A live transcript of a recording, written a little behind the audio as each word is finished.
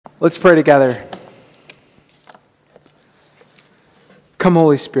Let's pray together. Come,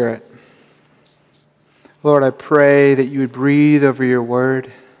 Holy Spirit. Lord, I pray that you would breathe over your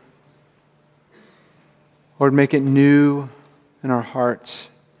word. Lord, make it new in our hearts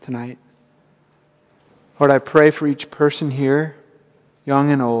tonight. Lord, I pray for each person here,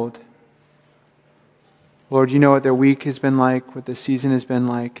 young and old. Lord, you know what their week has been like, what the season has been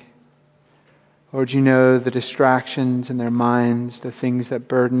like. Lord, you know the distractions in their minds, the things that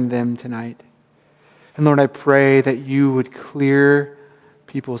burden them tonight. And Lord, I pray that you would clear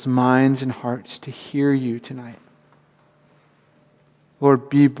people's minds and hearts to hear you tonight. Lord,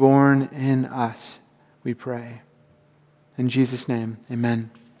 be born in us, we pray. In Jesus' name,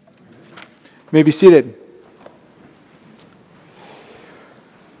 amen. You may be seated.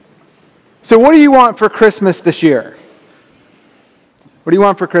 So what do you want for Christmas this year? What do you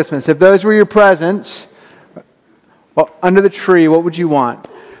want for Christmas? If those were your presents, under the tree, what would you want?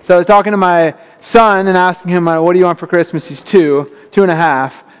 So I was talking to my son and asking him, what do you want for Christmas? He's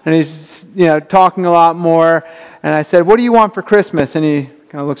 2.5, and he's talking a lot more. And I said, what do you want for Christmas? And he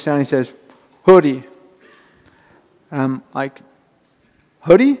kind of looks down and he says, hoodie. And I'm like,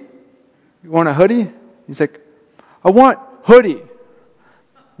 hoodie? You want a hoodie? He's like, I want hoodie.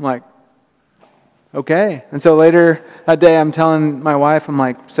 I'm like, okay. And so later that day, I'm telling my wife, I'm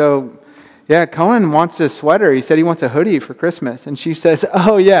like, so yeah, Cohen wants a sweater. He said he wants a hoodie for Christmas. And she says,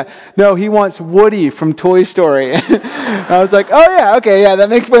 oh yeah, no, he wants Woody from Toy Story. I was like, oh yeah, okay, yeah, that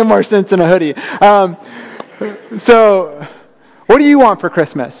makes way more sense than a hoodie. So what do you want for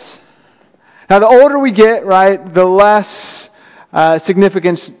Christmas? Now, the older we get, right, the less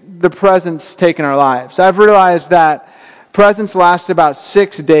significance the presents take in our lives. I've realized that presents last about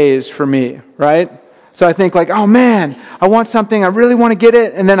 6 days for me, right? So I think like, oh man, I want something, I really want to get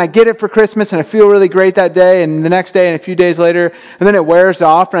it, and then I get it for Christmas, and I feel really great that day, and the next day, and a few days later, and then it wears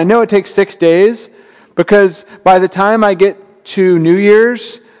off, and I know it takes 6 days, because by the time I get to New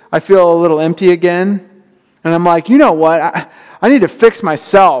Year's, I feel a little empty again, and I'm like, you know what, I need to fix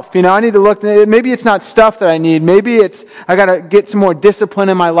myself, I need to look, maybe it's not stuff that I need, maybe it's, I got to get some more discipline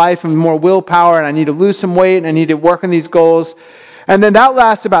in my life, and more willpower, and I need to lose some weight, and I need to work on these goals, and then that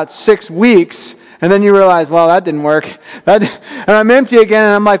lasts about 6 weeks. And then you realize, well, that didn't work. And I'm empty again,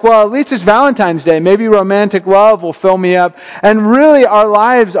 and I'm like, well, at least it's Valentine's Day. Maybe romantic love will fill me up. And really, our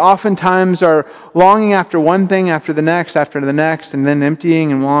lives oftentimes are longing after one thing, after the next, and then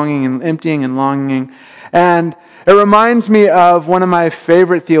emptying and longing and emptying and longing. And it reminds me of one of my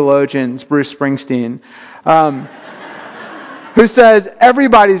favorite theologians, Bruce Springsteen, who says,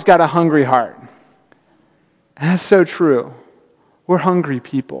 everybody's got a hungry heart. And that's so true. We're hungry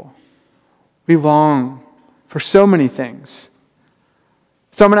people. We long for so many things.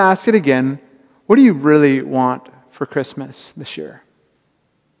 So I'm going to ask it again. What do you really want for Christmas this year?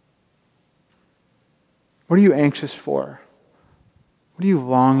 What are you anxious for? What are you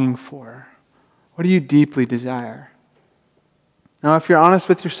longing for? What do you deeply desire? Now, if you're honest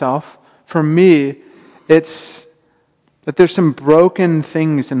with yourself, for me, it's that there's some broken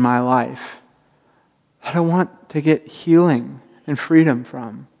things in my life that I want to get healing and freedom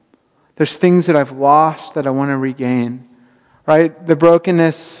from. There's things that I've lost that I want to regain, right? The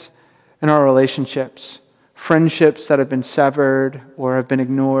brokenness in our relationships, friendships that have been severed or have been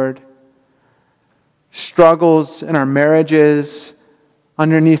ignored, struggles in our marriages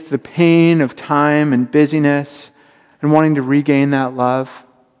underneath the pain of time and busyness and wanting to regain that love,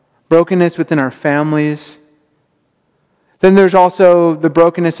 brokenness within our families. Then there's also the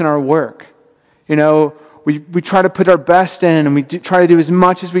brokenness in our work. We try to put our best in, and we try to do as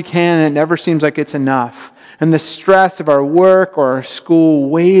much as we can, and it never seems like it's enough. And the stress of our work or our school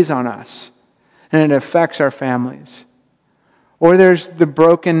weighs on us, and it affects our families. Or there's the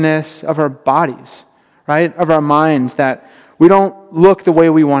brokenness of our bodies, right? Of our minds, that we don't look the way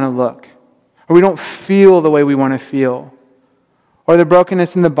we want to look, or we don't feel the way we want to feel. Or the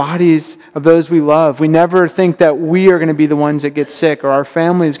brokenness in the bodies of those we love. We never think that we are going to be the ones that get sick, or our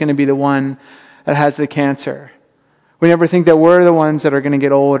family is going to be the one that has the cancer. We never think that we're the ones that are going to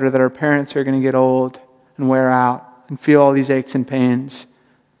get old, or that our parents are going to get old and wear out and feel all these aches and pains.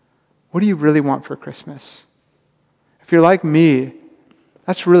 What do you really want for Christmas? If you're like me,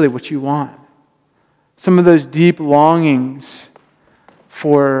 that's really what you want. Some of those deep longings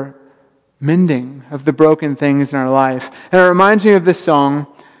for mending of the broken things in our life. And it reminds me of this song.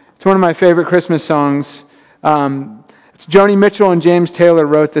 It's one of my favorite Christmas songs. It's Joni Mitchell and James Taylor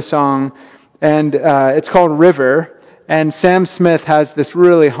wrote the song. And it's called River, and Sam Smith has this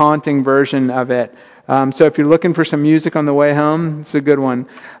really haunting version of it. So if you're looking for some music on the way home, it's a good one.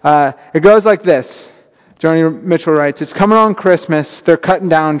 It goes like this. Joni Mitchell writes, "It's coming on Christmas, they're cutting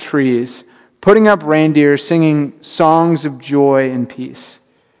down trees, putting up reindeer, singing songs of joy and peace."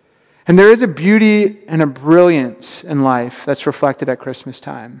 And there is a beauty and a brilliance in life that's reflected at Christmas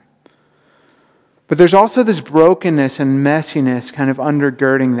time. But there's also this brokenness and messiness kind of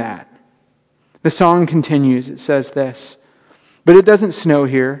undergirding that. The song continues. It says this, "But it doesn't snow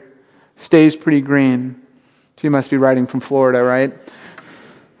here, stays pretty green." She must be writing from Florida, right?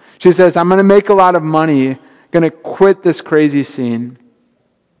 She says, "I'm going to make a lot of money, going to quit this crazy scene."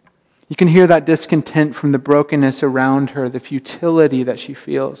 You can hear that discontent from the brokenness around her, the futility that she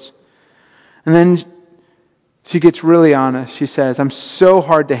feels. And then she gets really honest. She says, "I'm so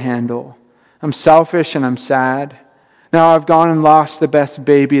hard to handle. I'm selfish and I'm sad. Now I've gone and lost the best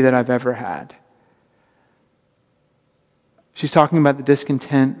baby that I've ever had." She's talking about the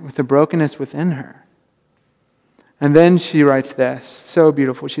discontent with the brokenness within her. And then she writes this, so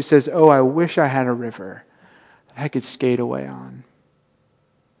beautiful. She says, "Oh, I wish I had a river that I could skate away on."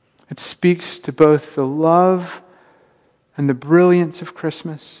 It speaks to both the love and the brilliance of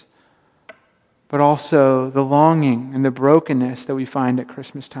Christmas, but also the longing and the brokenness that we find at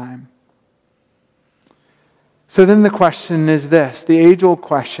Christmas time. So then the question is this, the age-old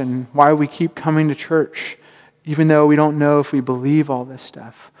question, why we keep coming to church, even though we don't know if we believe all this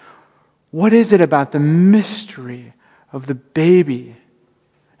stuff. What is it about the mystery of the baby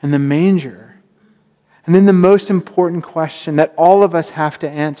and the manger? And then the most important question that all of us have to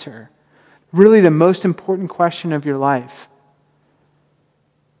answer, really the most important question of your life,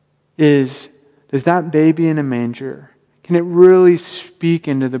 is, does that baby in a manger, can it really speak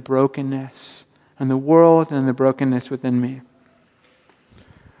into the brokenness and the world and the brokenness within me?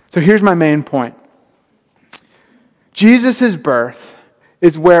 So here's my main point. Jesus' birth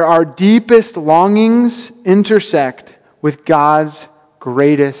is where our deepest longings intersect with God's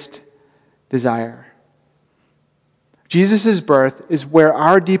greatest desire. Jesus' birth is where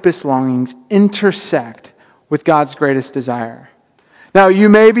our deepest longings intersect with God's greatest desire. Now, you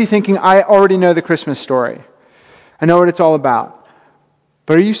may be thinking, I already know the Christmas story. I know what it's all about.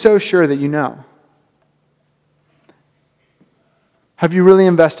 But are you so sure that you know? Have you really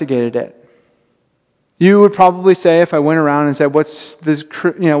investigated it? You would probably say, if I went around and said, what's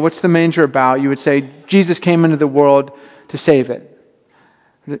the manger about? You would say, Jesus came into the world to save it.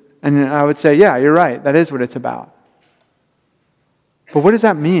 And I would say, yeah, you're right. That is what it's about. But what does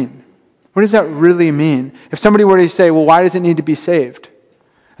that mean? What does that really mean? If somebody were to say, well, why does it need to be saved?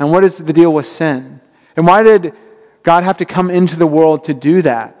 And what is the deal with sin? And why did God have to come into the world to do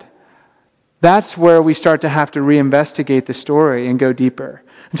that? That's where we start to have to reinvestigate the story and go deeper.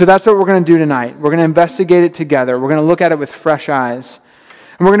 And so that's what we're going to do tonight. We're going to investigate it together. We're going to look at it with fresh eyes.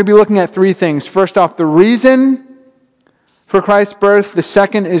 And we're going to be looking at three things. First off, the reason for Christ's birth. The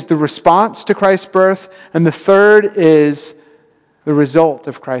second is the response to Christ's birth. And the third is the result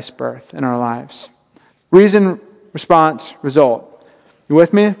of Christ's birth in our lives. Reason, response, result. You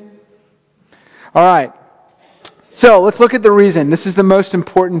with me? All right. So let's look at the reason. This is the most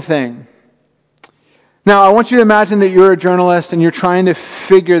important thing. Now, I want you to imagine that you're a journalist and you're trying to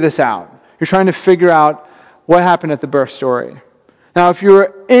figure this out. You're trying to figure out what happened at the birth story. Now, if you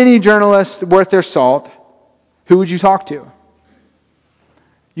were any journalist worth their salt, who would you talk to?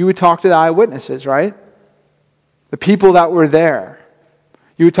 You would talk to the eyewitnesses, right? The people that were there.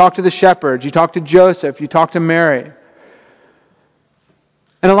 You would talk to the shepherds. You talk to Joseph. You talk to Mary.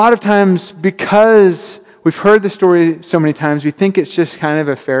 And a lot of times, because we've heard the story so many times, we think it's just kind of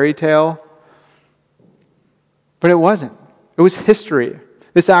a fairy tale. But it wasn't. It was history.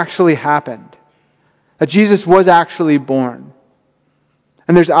 This actually happened. That Jesus was actually born.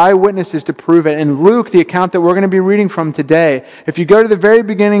 And there's eyewitnesses to prove it. In Luke, the account that we're going to be reading from today, if you go to the very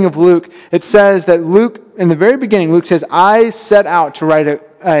beginning of Luke, it says that in the very beginning, Luke says, I set out to write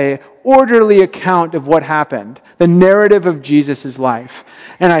a orderly account of what happened, the narrative of Jesus' life.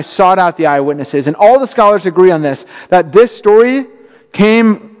 And I sought out the eyewitnesses. And all the scholars agree on this, that this story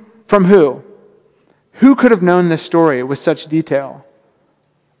came from who? Who could have known this story with such detail?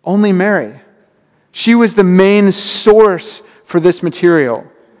 Only Mary. She was the main source for this material.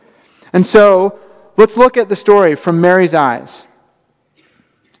 And so, let's look at the story from Mary's eyes.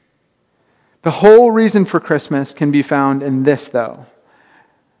 The whole reason for Christmas can be found in this, though.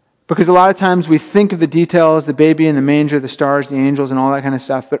 Because a lot of times we think of the details, the baby in the manger, the stars, the angels, and all that kind of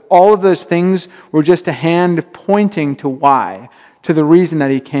stuff, but all of those things were just a hand pointing to why, to the reason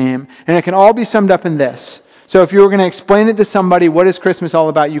that he came. And it can all be summed up in this. So if you were going to explain it to somebody, what is Christmas all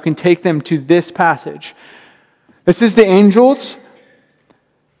about, you can take them to this passage. This is the angels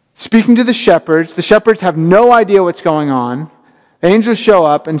speaking to the shepherds. The shepherds have no idea what's going on. Angels show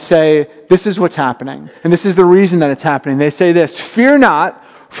up and say, this is what's happening. And this is the reason that it's happening. They say this, "Fear not,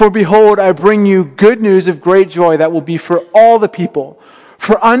 for behold, I bring you good news of great joy that will be for all the people.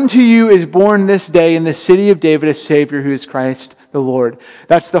 For unto you is born this day in the city of David a Savior who is Christ the Lord."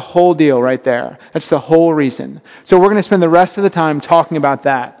 That's the whole deal right there. That's the whole reason. So we're going to spend the rest of the time talking about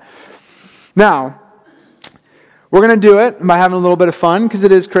that. Now, we're going to do it by having a little bit of fun because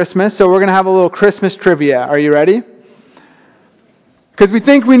it is Christmas. So we're going to have a little Christmas trivia. Are you ready? Because we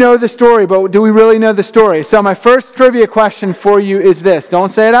think we know the story, but do we really know the story? So my first trivia question for you is this. Don't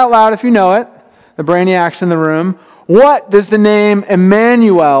say it out loud if you know it. The brainiacs in the room. What does the name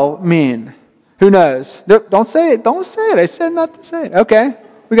Emmanuel mean? Who knows? Don't say it. Don't say it. I said not to say it. Okay.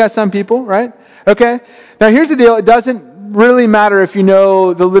 We got some people, right? Okay. Now here's the deal. It doesn't really matter if you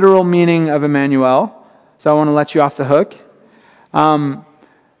know the literal meaning of Emmanuel. So I want to let you off the hook.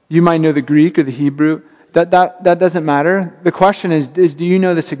 You might know the Greek or the Hebrew. That doesn't matter. The question is do you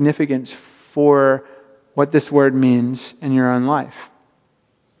know the significance for what this word means in your own life?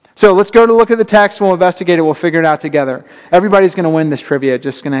 So let's go to look at the text. We'll investigate it. We'll figure it out together. Everybody's going to win this trivia.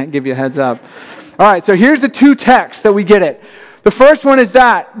 Just going to give you a heads up. All right, so here's the two texts that we get it. The first one is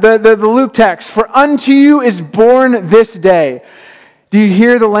the Luke text. "For unto you is born this day." Do you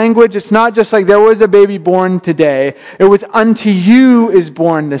hear the language? It's not just like there was a baby born today. It was unto you is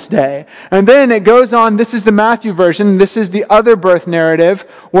born this day. And then it goes on, this is the Matthew version. This is the other birth narrative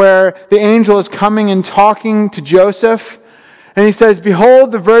where the angel is coming and talking to Joseph. And he says,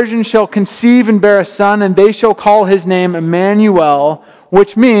 "Behold, the virgin shall conceive and bear a son, and they shall call his name Emmanuel,"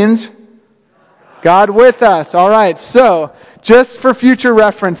 which means God with us. All right, so just for future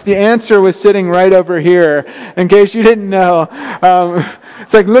reference, the answer was sitting right over here, in case you didn't know.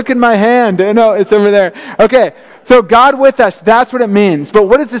 It's like, look at my hand. No, it's over there. Okay, so God with us, that's what it means. But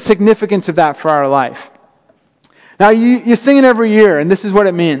what is the significance of that for our life? Now, you sing it every year, and this is what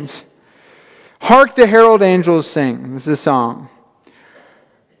it means. "Hark the herald angels sing." This is a song.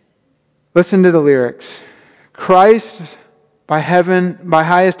 Listen to the lyrics. "Christ, by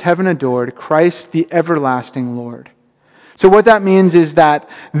highest heaven adored, Christ the everlasting Lord." So what that means is that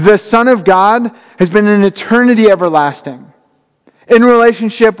the Son of God has been in eternity everlasting, in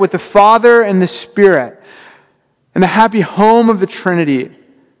relationship with the Father and the Spirit, in the happy home of the Trinity,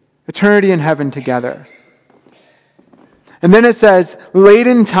 eternity in heaven together. And then it says, late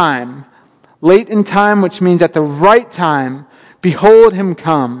in time, which means at the right time, "Behold him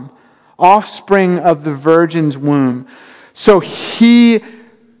come, offspring of the virgin's womb." So he,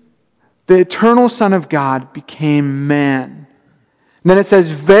 the eternal Son of God, became man. And then it says,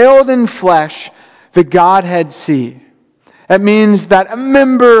 "Veiled in flesh, the Godhead see." That means that a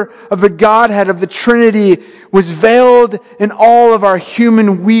member of the Godhead, of the Trinity, was veiled in all of our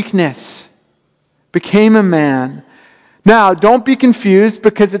human weakness, became a man. Now, don't be confused,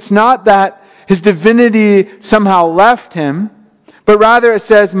 because it's not that his divinity somehow left him, but rather it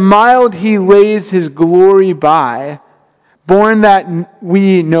says, "Mild he lays his glory by, born that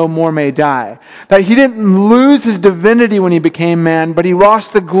we no more may die." That he didn't lose his divinity when he became man, but he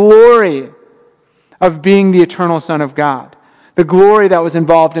lost the glory of being the eternal Son of God. The glory that was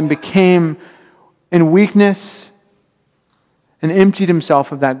involved and became in weakness and emptied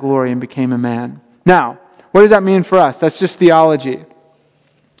himself of that glory and became a man. Now, what does that mean for us? That's just theology.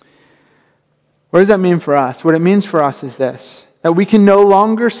 What does that mean for us? What it means for us is this, that we can no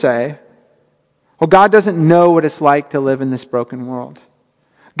longer say, well, God doesn't know what it's like to live in this broken world.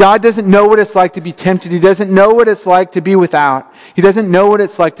 God doesn't know what it's like to be tempted. He doesn't know what it's like to be without. He doesn't know what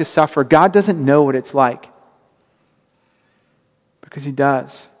it's like to suffer. God doesn't know what it's like. Because he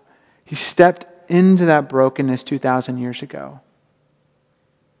does. He stepped into that brokenness 2,000 years ago.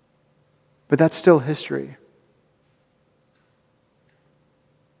 But that's still history.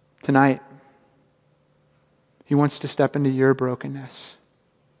 Tonight, he wants to step into your brokenness.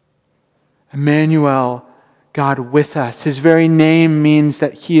 Emmanuel, God with us. His very name means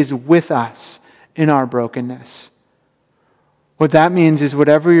that he is with us in our brokenness. What that means is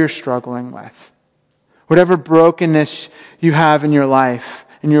whatever you're struggling with, whatever brokenness you have in your life,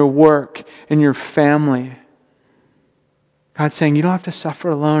 in your work, in your family, God's saying, you don't have to suffer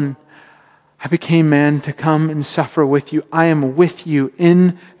alone. I became man to come and suffer with you. I am with you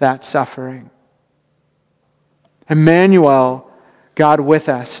in that suffering. Emmanuel, God with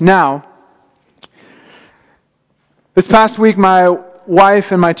us. Now, this past week, my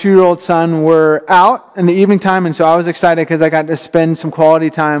wife and my 2-year-old son were out in the evening time, and so I was excited because I got to spend some quality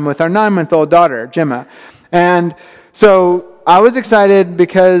time with our 9-month-old daughter, Gemma. And so I was excited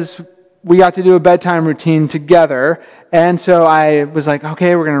because we got to do a bedtime routine together, And so I was like,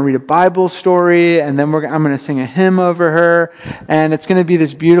 okay, we're going to read a Bible story, and then I'm going to sing a hymn over her, and it's going to be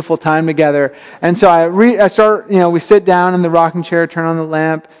this beautiful time together. And so I start, we sit down in the rocking chair, turn on the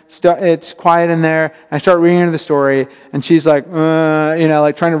lamp, it's quiet in there. I start reading her the story, and she's like,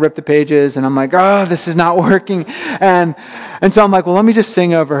 like trying to rip the pages, and I'm like, oh, this is not working. And so I'm like, well, let me just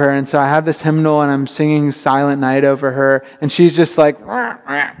sing over her. And so I have this hymnal, and I'm singing Silent Night over her, and she's just like,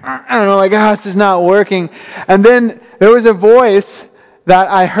 I don't know, like, this is not working. And then there was a voice that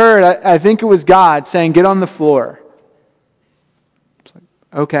I heard, I think it was God, saying, get on the floor. Like,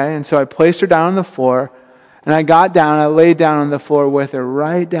 okay, and so I placed her down on the floor, and I got down, I laid down on the floor with her,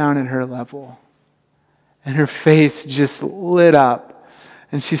 right down at her level. And her face just lit up,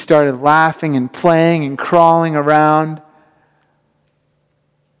 and she started laughing and playing and crawling around.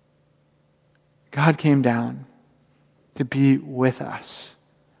 God came down to be with us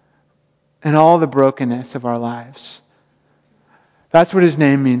in all the brokenness of our lives. That's what his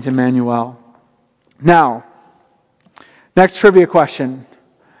name means, Emmanuel. Now, next trivia question.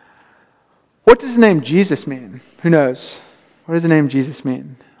 What does the name Jesus mean? Who knows? What does the name Jesus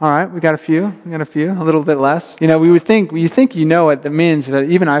mean? All right, we got a few, a little bit less. You think you know what that means, but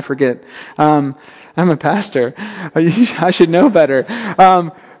even I forget. I'm a pastor. I should know better.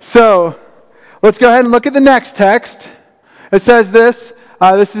 So, let's go ahead and look at the next text. It says this.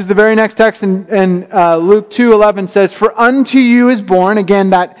 This is the very next text in Luke 2:11 says, for unto you is born,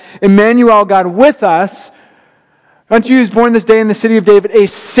 again, that Emmanuel, God with us, unto you is born this day in the city of David a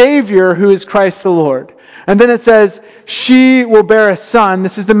Savior who is Christ the Lord. And then it says, she will bear a son.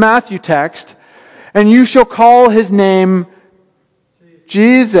 This is the Matthew text. And you shall call his name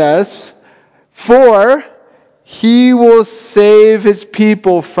Jesus, for he will save his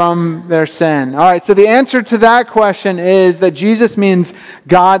people from their sin. All right, so the answer to that question is that Jesus means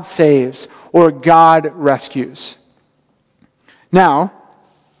God saves or God rescues. Now,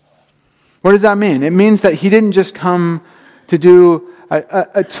 what does that mean? It means that he didn't just come to do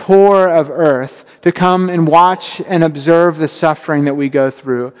a tour of earth, to come and watch and observe the suffering that we go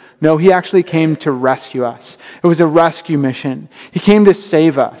through. No, he actually came to rescue us. It was a rescue mission. He came to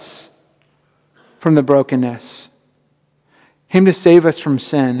save us from the brokenness. He came to save us from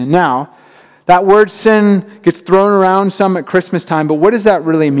sin. And now, that word sin gets thrown around some at Christmas time, but what does that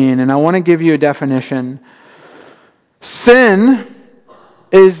really mean? And I want to give you a definition. Sin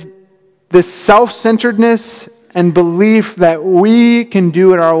is the self-centeredness and belief that we can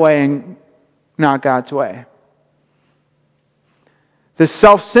do it our way and not God's way. The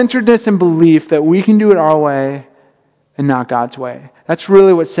self-centeredness and belief that we can do it our way and not God's way. That's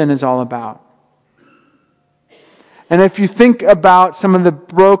really what sin is all about. And if you think about some of the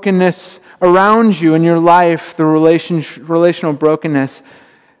brokenness around you in your life, the relational brokenness,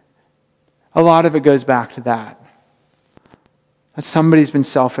 a lot of it goes back to that. That somebody's been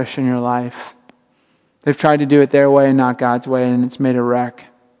selfish in your life. They've tried to do it their way and not God's way, and it's made a wreck.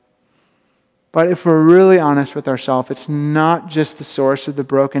 But if we're really honest with ourselves, it's not just the source of the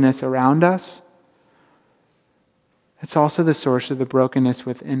brokenness around us. It's also the source of the brokenness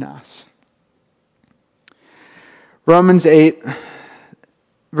within us. Romans 8,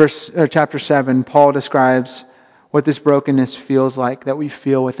 chapter 7, Paul describes what this brokenness feels like that we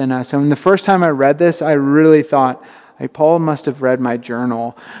feel within us. And the first time I read this, I really thought, Paul must have read my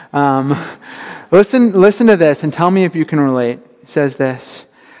journal. Listen to this and tell me if you can relate. It says this,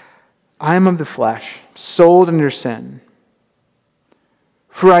 I am of the flesh, sold under sin.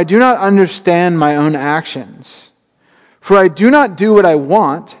 For I do not understand my own actions. For I do not do what I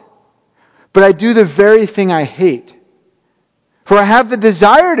want, but I do the very thing I hate. For I have the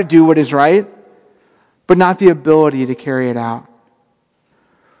desire to do what is right, but not the ability to carry it out.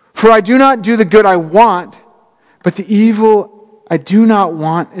 For I do not do the good I want, but the evil I do not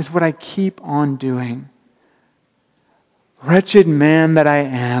want is what I keep on doing. Wretched man that I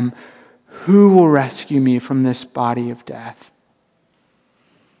am, who will rescue me from this body of death?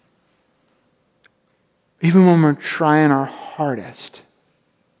 Even when we're trying our hardest,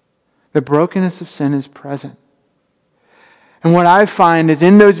 the brokenness of sin is present. And what I find is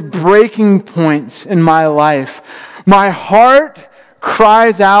in those breaking points in my life, my heart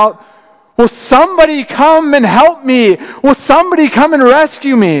cries out, will somebody come and help me? Will somebody come and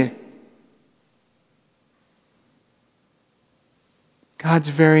rescue me? God's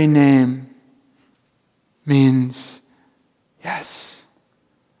very name means, yes,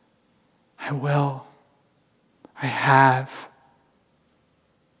 I will. I have.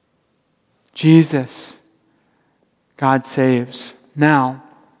 Jesus, God saves. Now,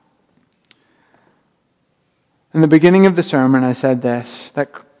 in the beginning of the sermon, I said this,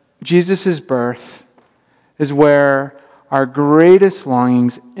 that Jesus' birth is where our greatest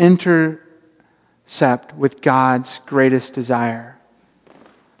longings intercept with God's greatest desire.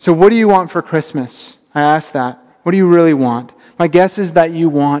 So what do you want for Christmas? I ask that. What do you really want? My guess is that you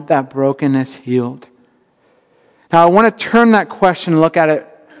want that brokenness healed. Now, I want to turn that question and look at it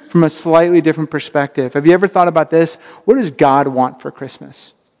from a slightly different perspective. Have you ever thought about this? What does God want for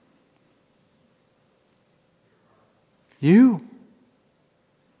Christmas? You.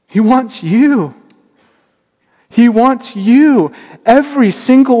 He wants you. He wants you. Every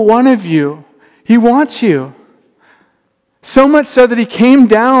single one of you. He wants you. So much so that He came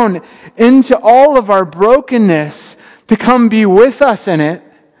down into all of our brokenness to come be with us in it.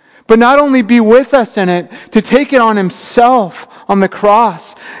 But not only be with us in it, to take it on Himself on the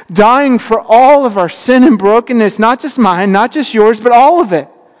cross, dying for all of our sin and brokenness, not just mine, not just yours, but all of it.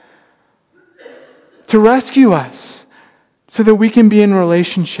 To rescue us so that we can be in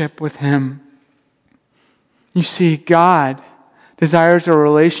relationship with Him. You see, God desires a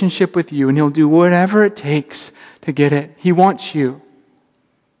relationship with you, and He'll do whatever it takes to get it. He wants you.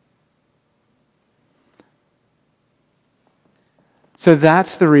 So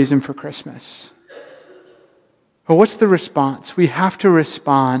that's the reason for Christmas. But what's the response? We have to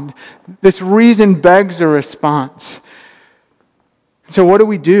respond. This reason begs a response. So what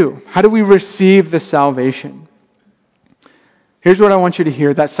do? How do we receive the salvation? Here's what I want you to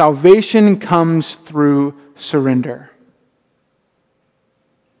hear. That salvation comes through surrender.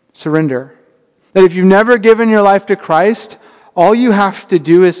 Surrender. That if you've never given your life to Christ, all you have to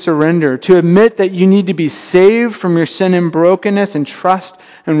do is surrender, to admit that you need to be saved from your sin and brokenness and trust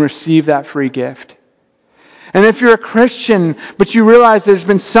and receive that free gift. And if you're a Christian, but you realize there's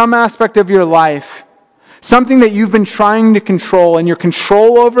been some aspect of your life, something that you've been trying to control, and your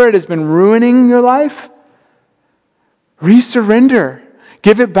control over it has been ruining your life, resurrender.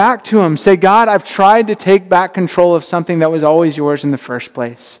 Give it back to Him. Say, God, I've tried to take back control of something that was always yours in the first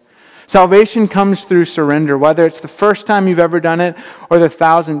place. Salvation comes through surrender, whether it's the first time you've ever done it or the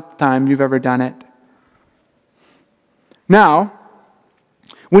 1,000th time you've ever done it. Now,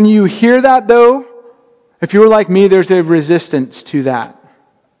 when you hear that though, if you're like me, there's a resistance to that.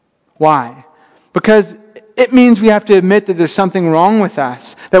 Why? Because it means we have to admit that there's something wrong with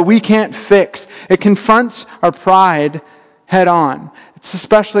us that we can't fix. It confronts our pride head on. It's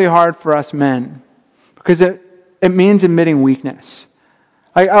especially hard for us men because it means admitting weakness.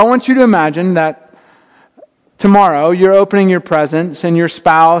 I want you to imagine that tomorrow you're opening your presents and your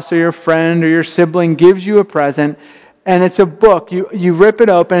spouse or your friend or your sibling gives you a present and it's a book. You rip it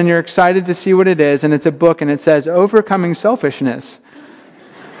open and you're excited to see what it is, and it's a book and it says, Overcoming Selfishness.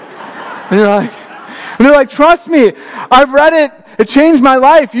 And they're like, trust me, I've read it. It changed my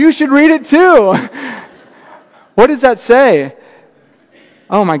life. You should read it too. What does that say?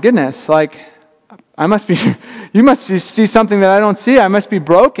 Oh my goodness, you must see something that I don't see. I must be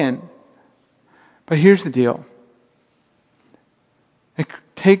broken. But here's the deal. It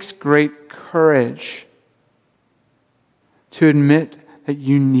takes great courage to admit that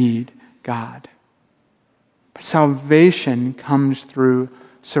you need God. But salvation comes through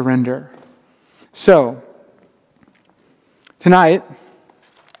surrender. So, tonight,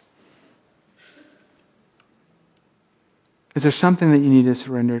 is there something that you need to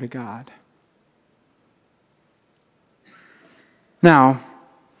surrender to God? Now,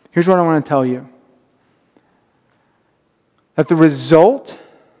 here's what I want to tell you. That the result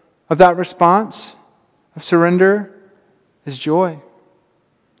of that response of surrender is joy.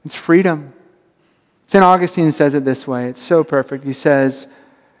 It's freedom. St. Augustine says it this way. It's so perfect. He says,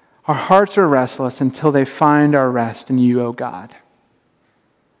 our hearts are restless until they find our rest in you, O God.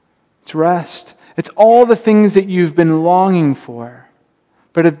 It's rest. It's all the things that you've been longing for,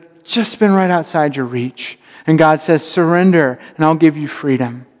 but have just been right outside your reach. And God says, surrender, and I'll give you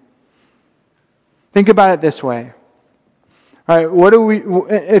freedom. Think about it this way. All right,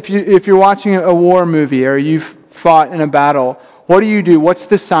 if you're watching a war movie or you've fought in a battle, what do? What's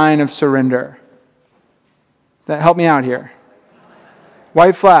the sign of surrender? Help me out here.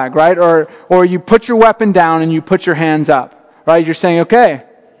 White flag, right? Or you put your weapon down and you put your hands up, right? You're saying, okay,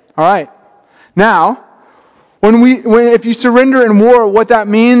 all right. Now, if you surrender in war, what that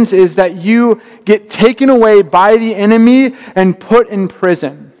means is that you get taken away by the enemy and put in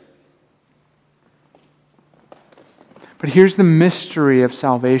prison. But here's the mystery of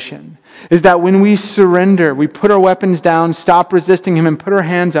salvation, is that when we surrender, we put our weapons down, stop resisting Him, and put our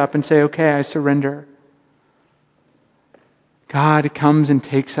hands up and say, okay, I surrender. God comes and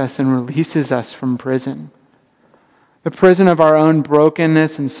takes us and releases us from prison. The prison of our own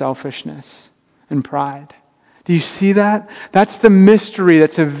brokenness and selfishness and pride. Do you see that? That's the mystery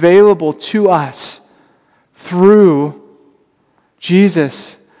that's available to us through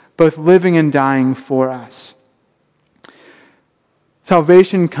Jesus, both living and dying for us.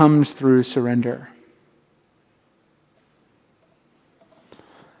 Salvation comes through surrender.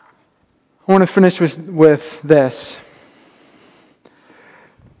 I want to finish with this.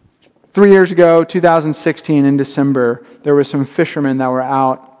 3 years ago, 2016, in December, there were some fishermen that were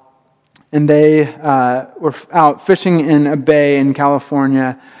out, and they were out fishing in a bay in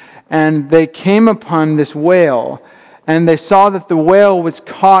California, and they came upon this whale, and they saw that the whale was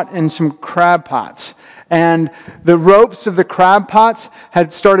caught in some crab pots, and the ropes of the crab pots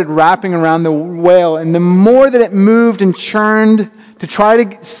had started wrapping around the whale, and the more that it moved and churned to try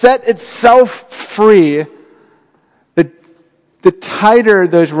to set itself free, the tighter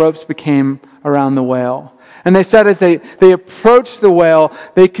those ropes became around the whale. And they said as they approached the whale,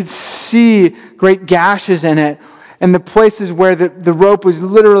 they could see great gashes in it, and the places where the rope was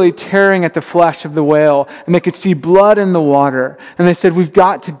literally tearing at the flesh of the whale, and they could see blood in the water. And they said, we've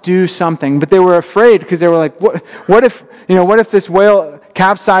got to do something. But they were afraid because they were like, what if this whale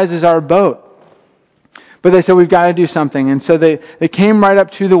capsizes our boat? But they said, we've got to do something. And so they came right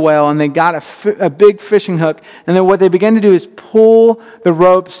up to the whale, and they got a big fishing hook. And then what they began to do is pull the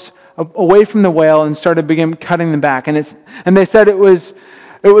ropes away from the whale and began cutting them back. And they said it was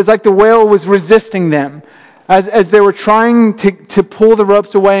like the whale was resisting them. As they were trying to pull the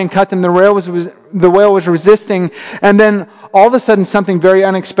ropes away and cut them, the whale was resisting. And then all of a sudden something very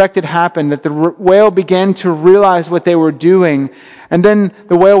unexpected happened, that the whale began to realize what they were doing. And then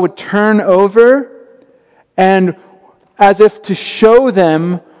the whale would turn over, and as if to show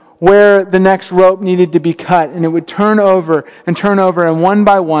them where the next rope needed to be cut. And it would turn over, and one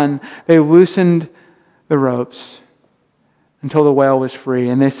by one, they loosened the ropes until the whale was free.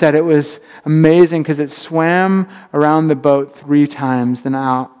 And they said it was amazing because it swam around the boat 3 times, then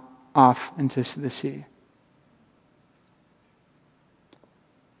out off into the sea.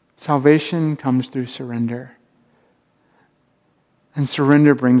 Salvation comes through surrender. And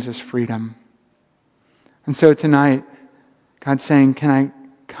surrender brings us freedom. And so tonight, God's saying, can I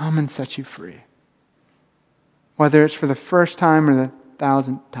come and set you free? Whether it's for the first time or the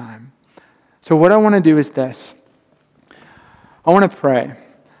 1,000th time. So what I want to do is this. I want to pray. I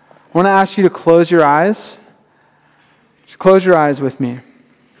want to ask you to close your eyes. Just close your eyes with me.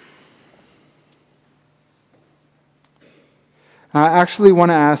 I actually want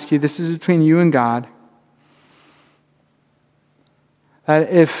to ask you, this is between you and God,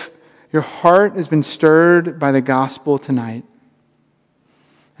 that if your heart has been stirred by the gospel tonight,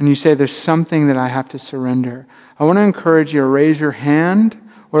 and you say there's something that I have to surrender, I want to encourage you to raise your hand,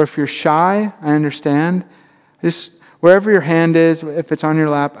 or if you're shy, I understand. Just wherever your hand is, if it's on your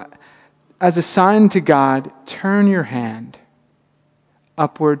lap, as a sign to God, turn your hand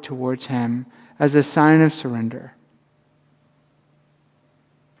upward towards Him as a sign of surrender.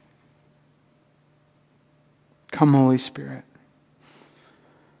 Come, Holy Spirit.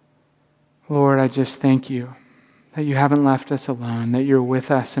 Lord, I just thank you that you haven't left us alone, that you're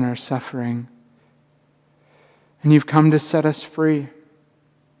with us in our suffering, and you've come to set us free.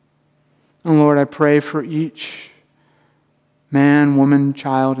 And Lord, I pray for each man, woman,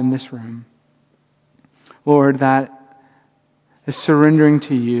 child in this room, Lord, that is surrendering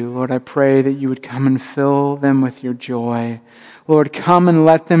to you. Lord, I pray that you would come and fill them with your joy. Lord, come and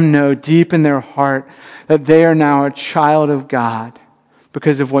let them know deep in their heart that they are now a child of God,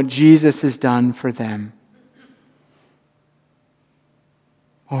 because of what Jesus has done for them.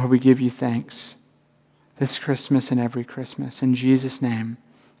 Lord, we give you thanks this Christmas and every Christmas. In Jesus' name,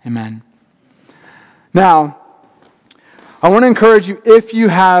 amen. Now, I want to encourage you, if you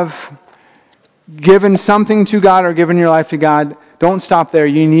have given something to God or given your life to God, don't stop there.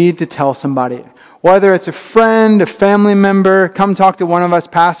 You need to tell somebody. Whether it's a friend, a family member, come talk to one of us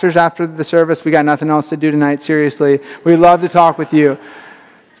pastors after the service. We got nothing else to do tonight, seriously. We'd love to talk with you.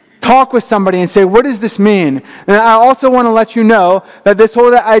 Talk with somebody and say, what does this mean? And I also want to let you know that this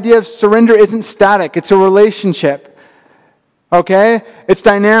whole idea of surrender isn't static. It's a relationship. Okay? It's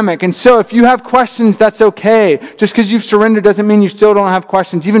dynamic. And so if you have questions, that's okay. Just because you've surrendered doesn't mean you still don't have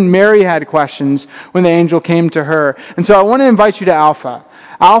questions. Even Mary had questions when the angel came to her. And so I want to invite you to Alpha.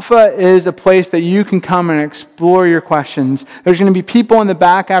 Alpha is a place that you can come and explore your questions. There's going to be people in the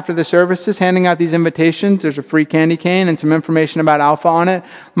back after the services handing out these invitations. There's a free candy cane and some information about Alpha on it.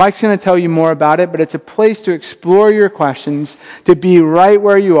 Mike's going to tell you more about it, but it's a place to explore your questions, to be right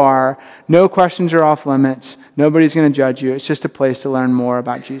where you are. No questions are off limits. Nobody's going to judge you. It's just a place to learn more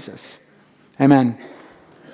about Jesus. Amen.